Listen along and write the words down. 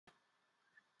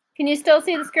Can you still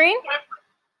see the screen?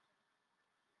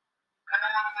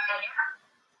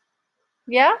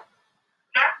 Yeah?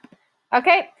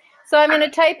 Okay, so I'm going to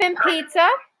type in pizza.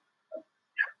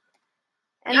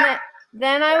 And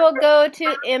then I will go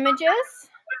to images.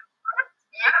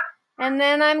 And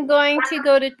then I'm going to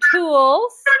go to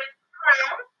tools.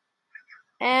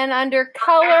 And under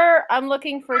color, I'm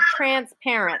looking for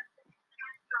transparent.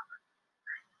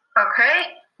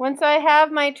 Okay. Once I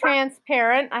have my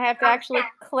transparent, I have to actually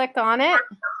click on it.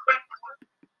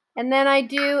 And then I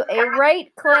do a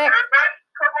right click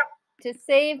to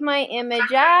save my image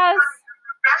as,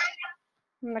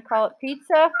 I'm going to call it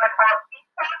pizza,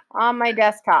 on my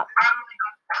desktop.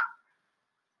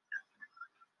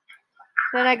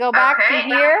 Then I go back to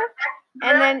here,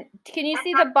 and then can you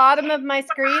see the bottom of my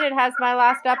screen? It has my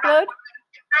last upload.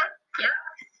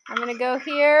 I'm going to go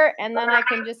here, and then I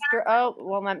can just, oh, it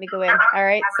won't let me go in. All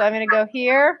right, so I'm going to go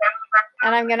here,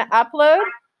 and I'm going to upload.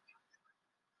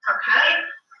 Okay.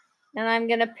 And I'm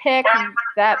going to pick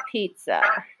that pizza.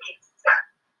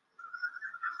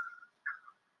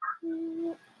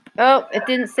 Oh, it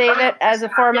didn't save it as a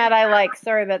format I like.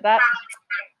 Sorry about that.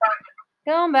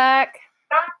 Going back.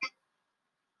 I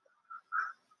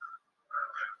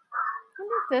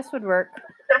wonder if this would work.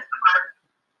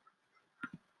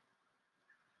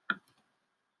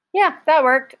 Yeah, that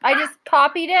worked. I just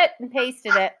copied it and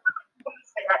pasted it.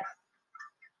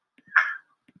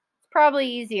 It's probably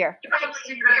easier.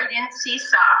 In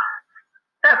seesaw.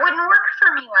 That wouldn't work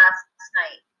for me last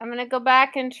night. I'm going to go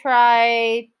back and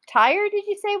try tire, did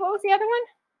you say? What was the other one?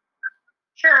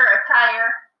 Sure, a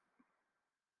tire.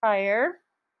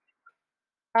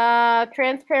 Tire.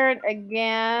 Transparent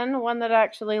again. One that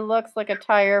actually looks like a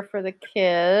tire for the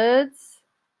kids.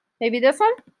 Maybe this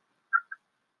one?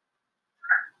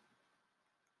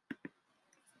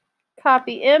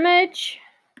 Copy image.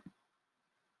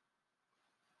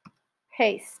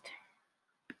 Paste.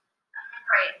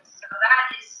 Right, so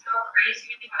that is so crazy.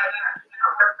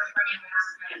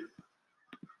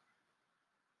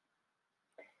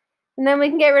 And then we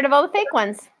can get rid of all the fake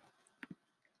ones.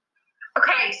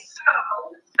 Okay, so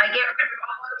I get rid of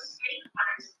all those fake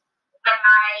ones, and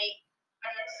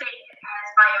then save it as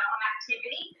my own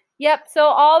activity. Yep. So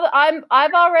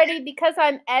I've already, because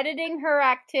I'm editing her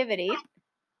activity.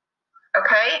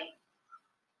 Okay.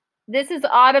 This is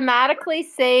automatically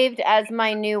saved as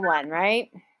my new one, right?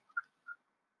 I'm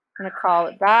going to call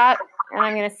it that, and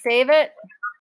I'm going to save it.